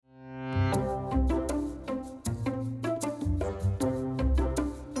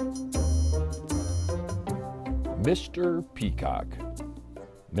Mr. Peacock,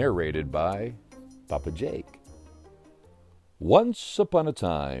 narrated by Papa Jake. Once upon a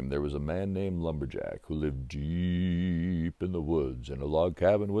time, there was a man named Lumberjack who lived deep in the woods in a log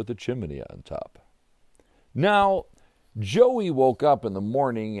cabin with a chimney on top. Now, Joey woke up in the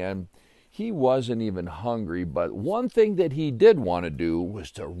morning and he wasn't even hungry, but one thing that he did want to do was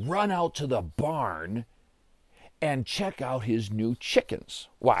to run out to the barn and check out his new chickens.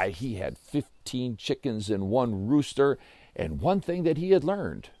 Why, he had 15 chickens and one rooster, and one thing that he had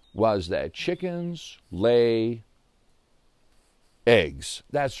learned was that chickens lay eggs.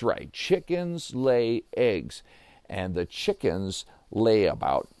 That's right, chickens lay eggs, and the chickens lay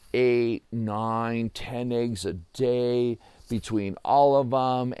about 8, 9, 10 eggs a day between all of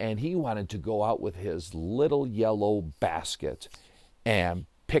them, and he wanted to go out with his little yellow basket and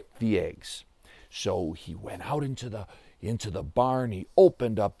pick the eggs. So he went out into the barn. He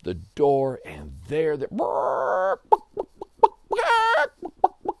opened up the door, and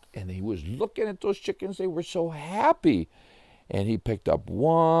and he was looking at those chickens. They were so happy. And he picked up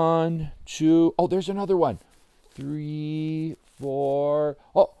 1, 2. Oh, there's another one. 3, 4.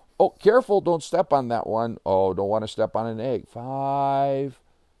 Oh, careful. Don't step on that one. Oh, don't want to step on an egg. 5,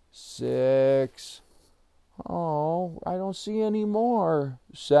 6. Oh, I don't see any more.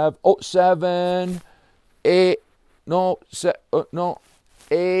 7. Oh, 7, 8. No,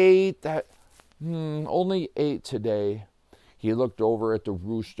 8. Only 8 today. He looked over at the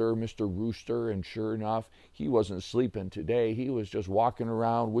rooster, Mr. Rooster, and sure enough, he wasn't sleeping today. He was just walking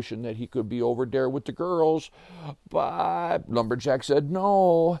around wishing that he could be over there with the girls. But Lumberjack said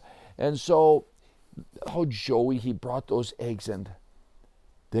no. And so, Joey, he brought those eggs, and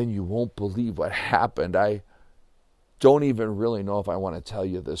then you won't believe what happened. I don't even really know if I want to tell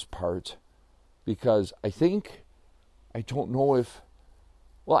you this part, because I don't know if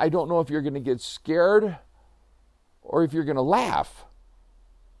you're going to get scared, or if you're going to laugh,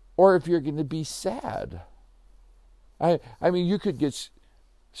 or if you're going to be sad. I mean, you could get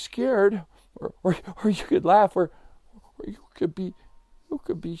scared, or you could laugh, or you could be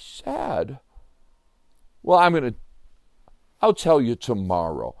sad. Well, I'll tell you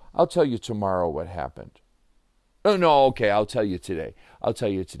tomorrow. I'll tell you tomorrow what happened. Oh, no, okay, I'll tell you today.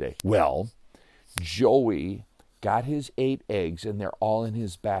 Well, Joey got his 8 eggs, and they're all in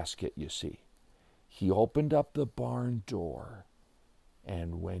his basket, you see. He opened up the barn door,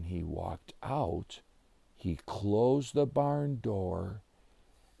 and when he walked out, he closed the barn door,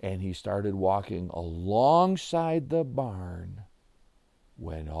 and he started walking alongside the barn,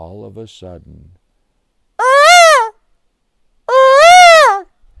 when all of a sudden,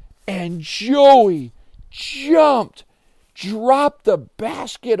 and Joey jumped, dropped the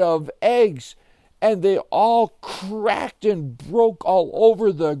basket of eggs, and they all cracked and broke all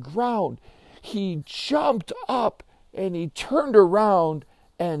over the ground. He jumped up and he turned around,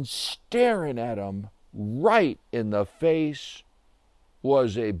 and staring at him right in the face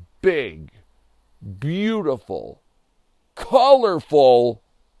was a big, beautiful, colorful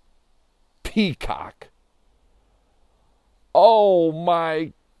peacock. Oh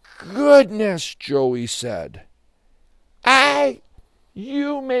my goodness, Joey said.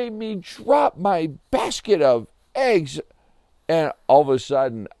 You made me drop my basket of eggs. And all of a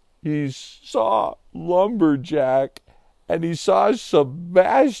sudden, he saw Lumberjack, and he saw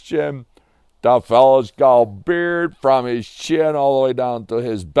Sebastian. The fellow's got beard from his chin all the way down to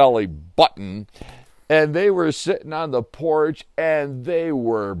his belly button. And they were sitting on the porch, and they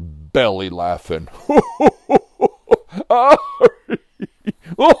were belly laughing.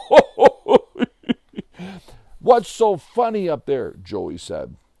 What's so funny up there? Joey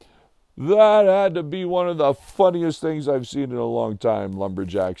said. That had to be one of the funniest things I've seen in a long time,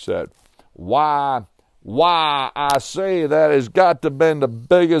 Lumberjack said. Why, I say that has got to have been the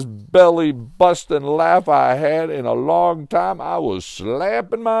biggest belly-busting laugh I had in a long time. I was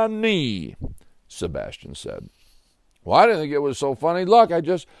slapping my knee, Sebastian said. Well, I didn't think it was so funny. Look, I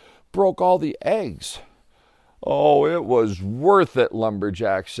just broke all the eggs. Oh, it was worth it,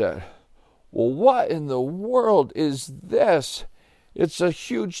 Lumberjack said. Well, what in the world is this? It's a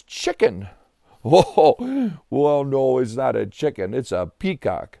huge chicken. Oh, well, no, it's not a chicken. It's a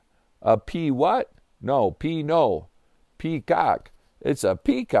peacock. A what? No. Peacock. It's a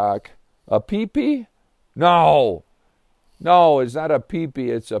peacock. A pee-pee? No, it's not a pee-pee.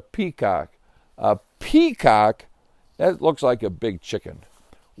 It's a peacock. A peacock? That looks like a big chicken.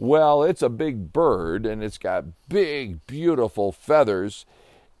 Well, it's a big bird, and it's got big, beautiful feathers.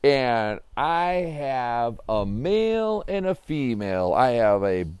 And I have a male and a female. I have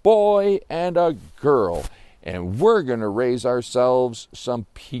a boy and a girl. And we're going to raise ourselves some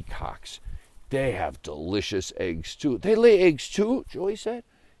peacocks. They have delicious eggs, too. They lay eggs, too, Joey said.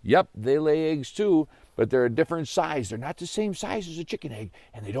 Yep, they lay eggs, too, but they're a different size. They're not the same size as a chicken egg,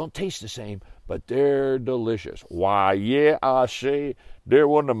 and they don't taste the same, but they're delicious. Why, yeah, I say, they're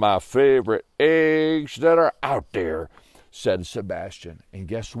one of my favorite eggs that are out there, said Sebastian. And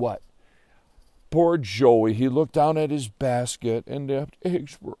guess what? Poor Joey, he looked down at his basket, and the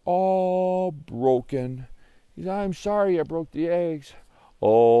eggs were all broken. He said, I'm sorry I broke the eggs.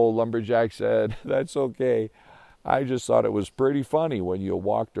 Oh, Lumberjack said, that's okay. I just thought it was pretty funny when you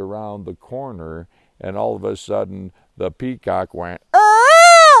walked around the corner and all of a sudden the peacock went,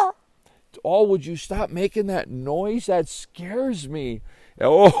 ah! Oh, would you stop making that noise? That scares me.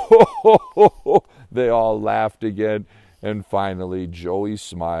 Oh, they all laughed again. And finally, Joey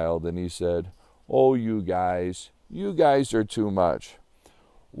smiled and he said, oh, you guys are too much.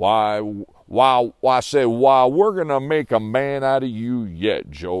 Why, I say, we're going to make a man out of you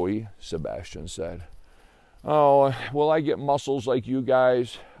yet, Joey, Sebastian said. Oh, will I get muscles like you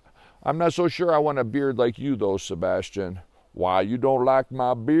guys? I'm not so sure I want a beard like you, though, Sebastian. Why, you don't like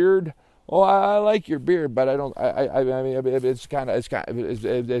my beard? Oh, I like your beard, but I don't. I mean, it's kind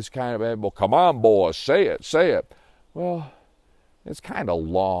of. Well, come on, boy, say it. Well, it's kind of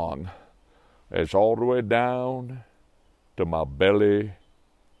long. It's all the way down to my belly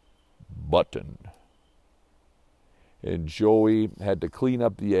button. And Joey had to clean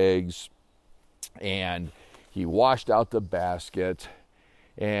up the eggs, and he washed out the basket,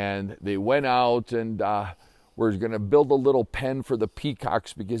 and they went out and were going to build a little pen for the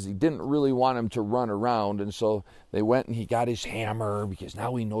peacocks because he didn't really want them to run around. And so they went and he got his hammer because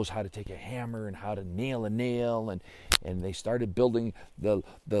now he knows how to take a hammer and how to nail a nail. And they started building the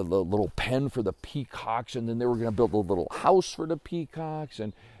little pen for the peacocks, and then they were going to build a little house for the peacocks.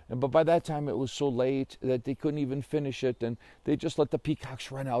 But by that time it was so late that they couldn't even finish it, and they just let the peacocks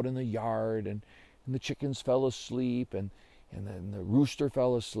run out in the yard, and the chickens fell asleep, and then the rooster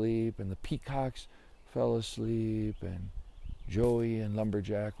fell asleep, and the peacocks fell asleep, and Joey and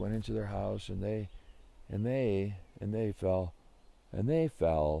Lumberjack went into their house, and they fell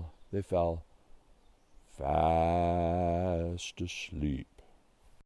fast asleep.